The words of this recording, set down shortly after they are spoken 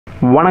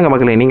வணக்கம்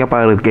மக்களே, நீங்கள்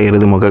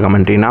பார்க்கிறது மொக்க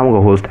கமெண்ட்ரி. நான்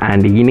உங்கள் ஹோஸ்ட்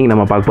அண்ட் இன்னைக்கு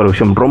நம்ம பார்க்க போகிற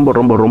விஷயம்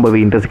ரொம்பவே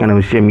இன்ட்ரெஸ்டிங்கான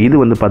விஷயம். இது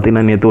வந்து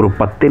பார்த்திங்கன்னா நேற்று ஒரு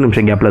 10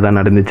 நிமிஷம் கேப்பில் தான்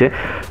நடந்துச்சு.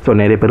 ஸோ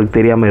நிறைய பேருக்கு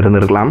தெரியாமல்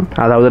இருந்திருக்கலாம்.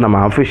 அதாவது நம்ம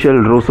அஃபிஷியல்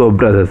ரூசோ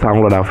பிரதர்ஸ்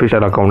அவங்களோட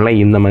அஃபிஷியல் அக்கௌண்ட்டில்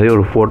இந்த மாதிரி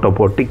ஒரு ஃபோட்டோ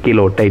போட்டு கீழே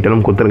ஒரு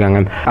டைட்டிலும்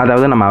கொடுத்துருக்காங்க.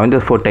 அதாவது நம்ம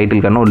அவெஞ்சர்ஸ் 4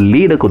 டைட்டிலுக்கான ஒரு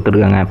லீடை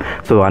கொடுத்துருக்காங்க.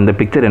 ஸோ அந்த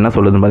பிக்சர் என்ன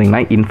சொல்லுதுன்னு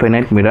பார்த்தீங்கன்னா,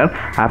 infinite mirror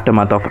after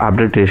month of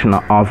updation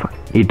of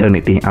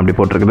eternity அப்படி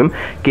போட்டிருக்குது.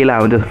 கீழே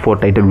Avengers 4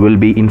 title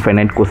will be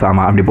infinite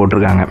குசாமா அப்படி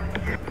போட்டிருக்காங்க.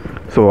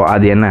 ஸோ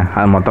அது என்ன,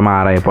 அது மொத்தமாக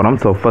ஆராய போகிறோம்.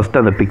 ஸோ ஃபஸ்ட்டு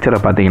அந்த பிக்சரை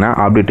பார்த்தீங்கன்னா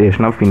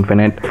ஆப்ளிடேஷன் ஆஃப்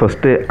இன்ஃபினைட்,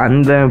 ஃபஸ்ட்டு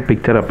அந்த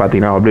பிக்சரை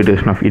பார்த்தீங்கன்னா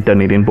ஆப்ளிடேஷன் ஆஃப்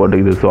இட்டர்னிட்டின்னு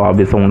போட்டுக்குது. ஸோ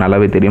ஆப்வியஸாக உங்களுக்கு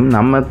நல்லாவே தெரியும்,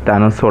 நம்ம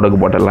தேனோஸோடக்கு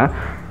போட்டெல்லாம்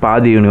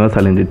பாதி யூனிவர்ஸ்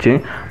அழிஞ்சிச்சு.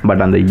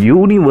 பட் அந்த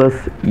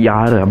யூனிவர்ஸ்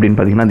யார் அப்படின்னு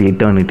பார்த்தீங்கன்னா அது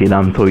இட்டர்னிட்டி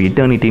தான். ஸோ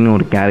இட்டர்னிட்டின்னு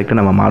ஒரு கேரக்டர்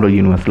நம்ம மார்வல்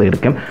யூனிவர்ஸில்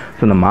இருக்குது.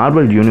 ஸோ இந்த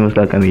மார்வல்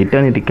யூனிவர்ஸில் இருக்க அந்த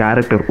இட்டர்னிட்டி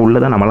கேரக்டர் உள்ளே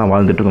தான் நம்மளாம்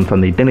வாழ்ந்துட்டுருக்கோம். ஸோ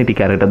அந்த இட்டர்னிட்டி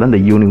கேரக்டர் தான்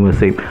இந்த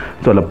யூனிவர்ஸே.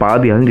 ஸோ அதில்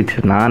பாதி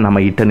அழிஞ்சிச்சுன்னா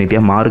நம்ம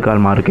இட்டர்னிட்டியாக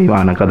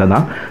மாறுக்கைவான கதை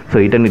தான். ஸோ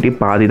இட்டர்னிட்டி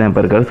பாதி தான்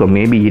இப்போ இருக்காது. ஸோ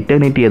மேபி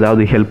இட்டர்னிட்டி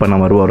ஏதாவது ஹெல்ப் பண்ண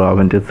வருவாரோ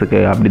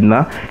அவெஞ்சர்ஸுக்கு அப்படின்னு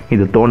தான்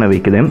இது தோண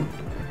வைக்குது.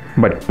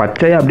 பட்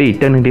பச்சையாக அப்படியே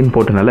இட்டர்னிட்டின்னு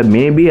போட்டனால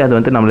மேபி அது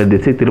வந்து நம்மளை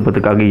திசை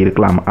திருப்பத்துக்காக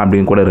இருக்கலாம்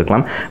அப்படின்னு கூட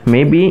இருக்கலாம்.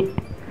 மேபி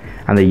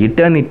அந்த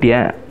இட்டர்னிட்டியை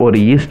ஒரு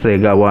ஈஸ்டர்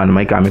எக்காவோ அந்த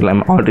மாதிரி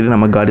காமிக்கலாம். ஆல்ரெடி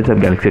நம்ம கார்டியன்ஸ்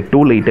ஆஃப் கேலக்ஸி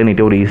 2ல்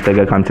இட்டர்னிட்டியை ஒரு ஈஸ்டர்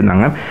எக்காக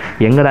காமிச்சிருந்தாங்க.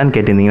 எங்கடான்னு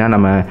கேட்டிருந்தீங்கன்னா,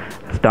 நம்ம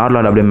ஸ்டார்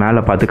லார்ட் அப்படியே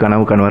மேலே பார்த்து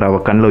கனவு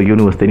அவர் கண்ணில்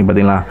யூனிவர்ஸ் தெரியும்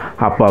பார்த்தீங்களா,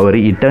 அப்போ அவர்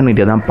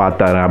இட்டர்னிட்டியை தான்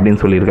பார்த்தாரு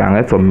அப்படின்னு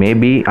சொல்லியிருக்காங்க. ஸோ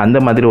மேபி அந்த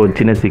மாதிரி ஒரு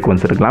சின்ன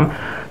சீக்வன்ஸ் இருக்கலாம்.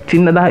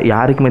 சின்னதாக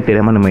யாருக்குமே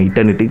தெரியாமல் நம்ம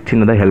இட்டர்னிட்டி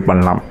சின்னதாக ஹெல்ப்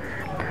பண்ணலாம்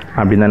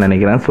அப்படின்னு தான்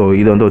நினைக்கிறேன். ஸோ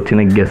இது வந்து ஒரு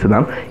சின்ன கெஸ்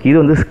தான். இது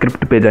வந்து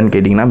ஸ்கிரிப்ட் பேஜான்னு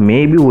கேட்டிங்கன்னா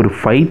மேபி ஒரு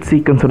ஃபைட்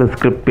சீக்வன்ஸோட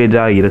ஸ்கிரிப்ட்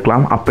பேஜாக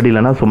இருக்கலாம். அப்படி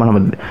இல்லைனா சும்மா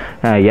நம்ம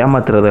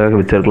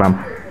ஏமாத்துறதுக்காக வச்சுருக்கலாம்.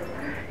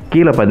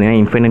 கீழே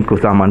பார்த்தீங்கன்னா இன்ஃபைனைட்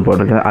குசாமான்னு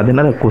போட்டிருக்கேன்.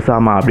 அதனால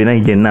குசாமா அப்படின்னா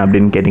என்ன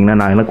அப்படின்னு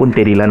கேட்டிங்கன்னா எனக்கும்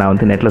தெரியல. நான்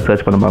வந்து நெட்டில்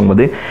சர்ச் பண்ண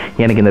பார்க்கும்போது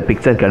எனக்கு இந்த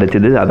பிக்சர்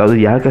கிடச்சிது. அதாவது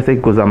யாக்கசை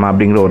குசாமா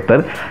அப்படிங்கிற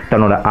ஒருத்தர்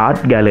தன்னோட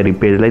ஆர்ட் கேலரி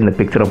பேஜில் இந்த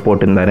பிக்சரை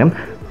போட்டிருந்தார்.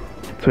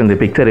 ஸோ இந்த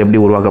பிக்சர் எப்படி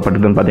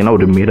உருவாக்கப்பட்டதுன்னு பார்த்தீங்கன்னா,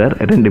 ஒரு மிரர்,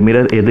 2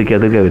 மிரர்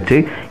எதுக்கு வச்சு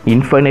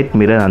இன்ஃபைனைட்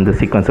மிரர் அந்த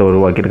சீக்வன்ஸை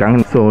உருவாக்கியிருக்காங்க.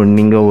 ஸோ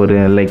நீங்கள் ஒரு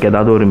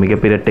ஏதாவது ஒரு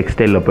மிகப்பெரிய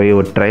டெக்ஸ்டைலில் போய்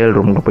ஒரு ட்ரையல்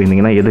ரூமுக்கு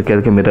போயிருந்தீங்கன்னா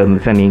எதுக்கு மிரர்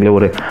இருந்துச்சுன்னா நீங்களே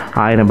ஒரு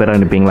 1000 பேர்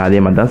அனுப்பிங்களா,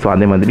 அதே மாதிரி தான். ஸோ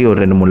அதே மாதிரி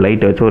ஒரு 2-3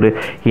 லைட் வச்சு ஒரு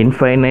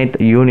இன்ஃபைனைட்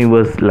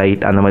யூனிவர்ஸ்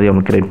லைட் அந்த மாதிரி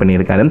அவங்க கிரியேட்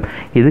பண்ணியிருக்காரு.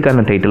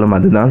 இதுக்கான டைட்டிலும்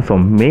அதுதான்.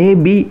 ஸோ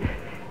மேபி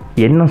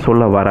என்ன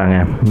சொல்ல வராங்க,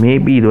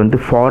 மேபி இது வந்து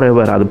ஃபார்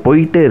எவர் அது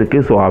போயிட்டே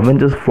இருக்குது. ஸோ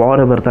அவெஞ்சர்ஸ்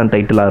ஃபார் எவர் தான்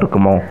டைட்டிலாக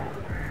இருக்குமோ,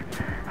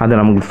 அதை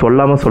நமக்கு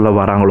சொல்லாமல் சொல்ல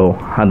வராங்களோ,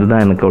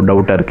 அதுதான் எனக்கு ஒரு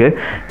டவுட்டாக இருக்குது.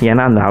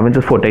 ஏன்னா அந்த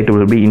அவெஞ்சர்ஸ் 4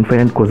 டைட்டில் எப்படி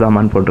இன்ஃபைனைட்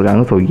குசாமான்னு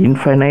போட்டிருக்காங்க. ஸோ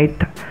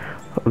இன்ஃபைனைட்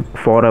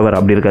ஃபார் எவர்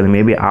அப்படி இருக்காது,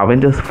 மேபி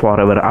அவெஞ்சர்ஸ்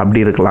ஃபார் எவர்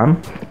அப்படி இருக்கலாம்.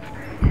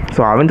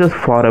 ஸோ அவெஞ்சர்ஸ்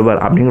ஃபார் எவர்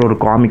அப்படிங்கிற ஒரு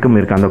காமிக்கும்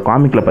இருக்குது. அந்த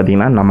காமிக்கில்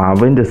பார்த்திங்கன்னா நம்ம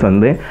அவெஞ்சர்ஸ்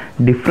வந்து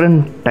டிஃப்ரெண்ட்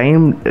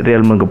டைம்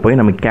ரியல்முக்கு போய்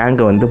நம்ம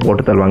கேங்கை வந்து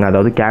போட்டு தருவாங்க.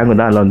 அதாவது கேங்கு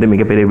தான் அதில் வந்து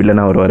மிகப்பெரிய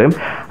வில்லனாக வருவார்.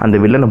 அந்த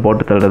வில்லனை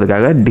போட்டு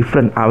தள்ளுறதுக்காக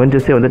டிஃப்ரெண்ட்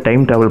அவெஞ்சர்ஸே வந்து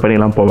டைம் ட்ராவல்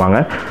பண்ணிலாம் போவாங்க.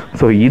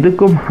 ஸோ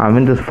இதுக்கும்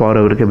அவெஞ்சர்ஸ்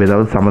ஃபார் எவருக்கு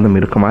ஏதாவது சம்மந்தம்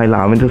இருக்குமா, இல்லை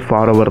அவெஞ்சர்ஸ்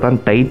ஃபார் எவர்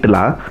தான்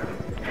டைட்டிலாக?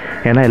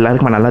 ஏன்னா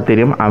எல்லாருக்குமே நல்லா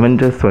தெரியும்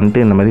அவெஞ்சர்ஸ் வந்துட்டு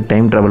இந்த மாதிரி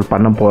டைம் ட்ராவல்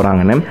பண்ண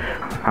போகிறாங்கன்னு.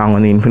 அவங்க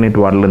வந்து இன்ஃபினிட்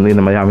வார்லேருந்து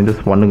இந்த மாதிரி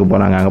அவெஞ்சர்ஸ் 1க்கு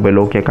போகிறாங்க, அங்கே போய்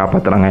லோக்கியை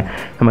காப்பாற்றுறாங்க.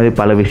 இந்த மாதிரி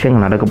பல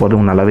விஷயங்கள் நடக்க போகிறது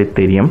உங்களுக்கு நல்லாவே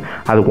தெரியும்.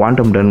 அது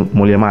குவாண்டம் டன்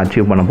மூலியமாக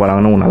அச்சீவ் பண்ண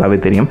போகிறாங்கன்னு உங்களுக்கு நல்லாவே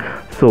தெரியும்.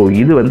 ஸோ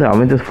இது வந்து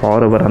அவெஞ்சர்ஸ்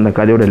ஃபார் எவர் அந்த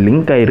கதையோட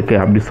லிங்க் ஆகிருக்கு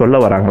அப்படி சொல்ல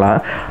வராங்களா,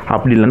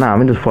 அப்படி இல்லைன்னா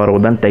அவெஞ்சர்ஸ் ஃபார்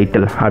எவர் தான்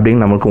டைட்டில்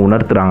அப்படின்னு நமக்கு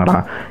உணர்த்துறாங்களா?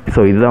 ஸோ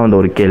இதுதான் வந்து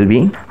ஒரு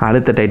கேள்வி.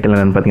 அடுத்த டைட்டில்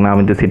என்னென்னு பார்த்தீங்கன்னா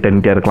அவெஞ்சர்ஸ்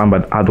இட்டர்னிட்டியாக இருக்கலாம்.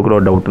 பட் அது கூட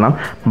ஒரு டவுட் தான்.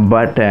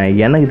 பட்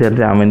எனக்கு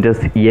தெரிஞ்ச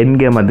அவெஞ்சர்ஸ் எண்ட்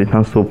கேம்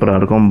அதுதான்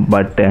சூப்பராக இருக்கும்.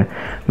 பட்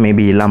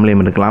மேபி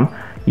இல்லாமலேயும் இருக்கலாம்.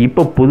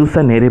 இப்போ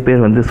புதுசாக நிறைய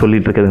பேர் வந்து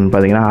சொல்லிகிட்டு இருக்கிறதுன்னு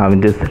பார்த்தீங்கன்னா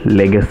அவெஞ்சர்ஸ்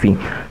லெகசி.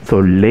 ஸோ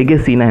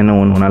லெகசினா என்ன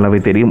ஒன்று நல்லாவே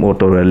தெரியும்.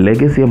 ஒருத்தரோட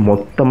லெகசியை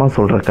மொத்தமாக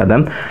சொல்கிற கதை.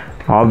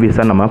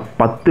 ஆப்வியஸாக நம்ம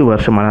 10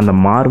 வருஷமான அந்த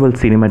மார்வல்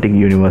சினிமேட்டிக்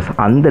யூனிவர்ஸ்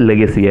அந்த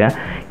லெகசியை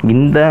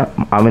இந்த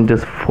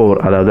அவெஞ்சர்ஸ் 4,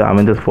 அதாவது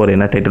அவெஞ்சர்ஸ் 4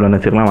 என்ன டைட்டில் வந்து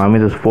வச்சுருக்கலாம்,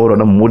 அவெஞ்சர்ஸ்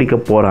 4ஓட முடிக்க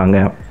போகிறாங்க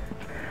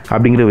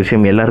அப்படிங்கிற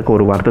விஷயம் எல்லாருக்கும்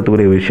ஒரு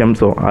வருத்தத்துக்குரிய விஷயம்.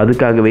 ஸோ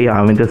அதுக்காகவே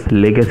அவெஞ்சர்ஸ்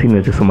லெகசின்னு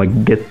வச்சு சும்மா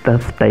கெத்தாக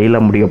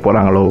ஸ்டைலாக முடிக்க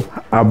போகிறாங்களோ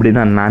அப்படின்னு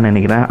தான் நான்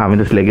நினைக்கிறேன்.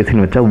 அவெஞ்சர்ஸ்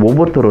லெகசின்னு வச்சா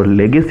ஒவ்வொருத்தரோட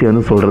லெகசி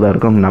வந்து சொல்கிறதா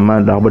இருக்கும். நம்ம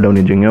ராபர்ட்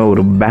டவுனி ஜூனியர்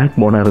ஒரு பேக்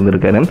போனாக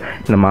இருந்திருக்காரு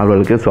இந்த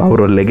மார்வலுக்கு. ஸோ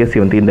அவரோட லெகசி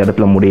வந்து இந்த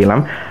இடத்துல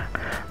முடியலாம்.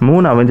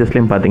 3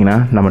 அவெஞ்சர்ஸ்லேயும் பார்த்தீங்கன்னா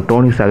நம்ம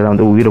டோனி ஸ்டார்க் தான்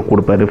வந்து உயிரை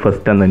கொடுப்பாரு.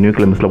 ஃபஸ்ட்டு அந்த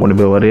நியூக்ளியர் மிஸ்ஸில் கொண்டு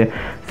போவார்.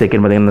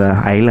 செகண்ட் பார்த்திங்கன்னா அந்த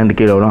ஐலாண்டு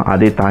கீழே வரும்,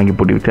 அதே தாங்கி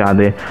போட்டு வச்சு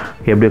அதை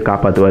எப்படியோ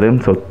காப்பாற்றுவார்.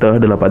 ஸோ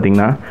தேர்டில்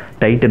பார்த்திங்கன்னா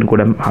டைட்டன்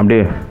கூட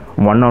அப்படியே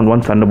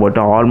 1-on-1 சண்டை போட்டு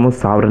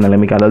ஆல்மோஸ்ட் சாப்பிட்ற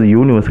நிலைமைக்கு, அதாவது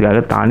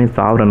யூனிவர்ஸுக்காக தானே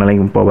சாப்பிட்ற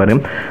நிலைமைக்கு போவார்.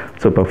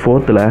 ஸோ இப்போ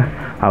 4த்தில்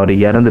அவர்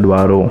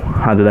இறந்துடுவாரோ,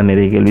 அதுதான்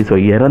நிறைய கேள்வி. ஸோ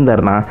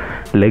இறந்தார்னா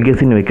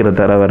லெகசின்னு வைக்கிற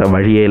தர வர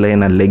வழியே இல்லை.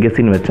 ஏன்னா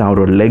லெகசின்னு வச்சா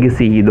அவரோட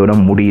லெகசி இதோட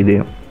முடியுது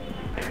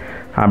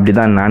அப்படி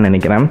தான் நான்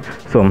நினைக்கிறேன்.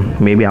 ஸோ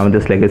மேபி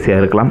அவெஞ்சர்ஸ்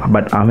லெகசியாக இருக்கலாம்.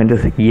 பட்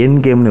அவெஞ்சர்ஸ் எண்ட்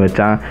கேம்னு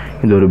வச்சா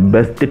இது ஒரு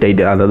பெஸ்ட்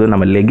டைட்டில். அதாவது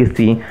நம்ம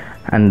legacy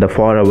and the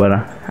for ever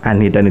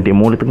and eternity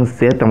 3த்துக்கும்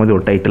சேர்த்த மாதிரி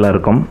ஒரு டைட்டிலாக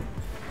இருக்கும்.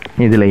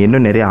 இதில்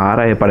இன்னும் நிறைய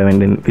ஆராயப்பட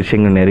வேண்டிய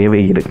விஷயங்கள் நிறையவே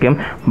இருக்குது.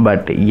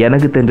 பட்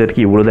எனக்கு தெரிஞ்ச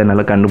வரைக்கும் இவ்வளோ தான்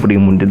என்னால்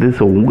கண்டுபிடிக்க முடிஞ்சது.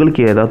 ஸோ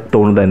உங்களுக்கு ஏதாவது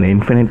தோணுது அந்த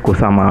இன்ஃபினைட்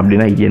குசாமா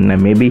அப்படின்னா என்ன?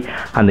 மேபி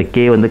அந்த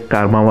கே வந்து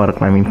கர்மாவாக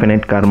இருக்கலாம்,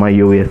 இன்ஃபினைட் கர்மா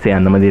யூஎஸ்ஏ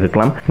அந்த மாதிரி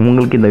இருக்கலாம்.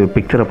 உங்களுக்கு இந்த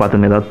பிக்சரை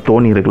பார்த்தோன்னு ஏதாவது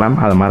தோணி இருக்கலாம்.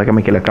 அதை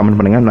மறக்காம கீழே கமெண்ட்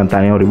பண்ணுங்கள். நான்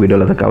தனியாக ஒரு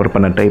வீடியோவில் அதை கவர்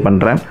பண்ண ட்ரை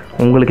பண்ணுறேன்.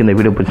 உங்களுக்கு இந்த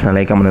வீடியோ பிடிச்சா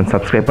லைக் கமெண்ட்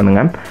சப்ஸ்கிரைப்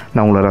பண்ணுங்கள்.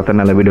 நான் உங்களை ரத்த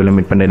நல்ல வீடியோவில்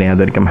மீட் பண்ணுறேன்.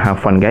 அது வரைக்கும்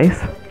ஹேவ் ஃபன்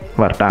கைஸ்.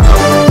 வரட்டா.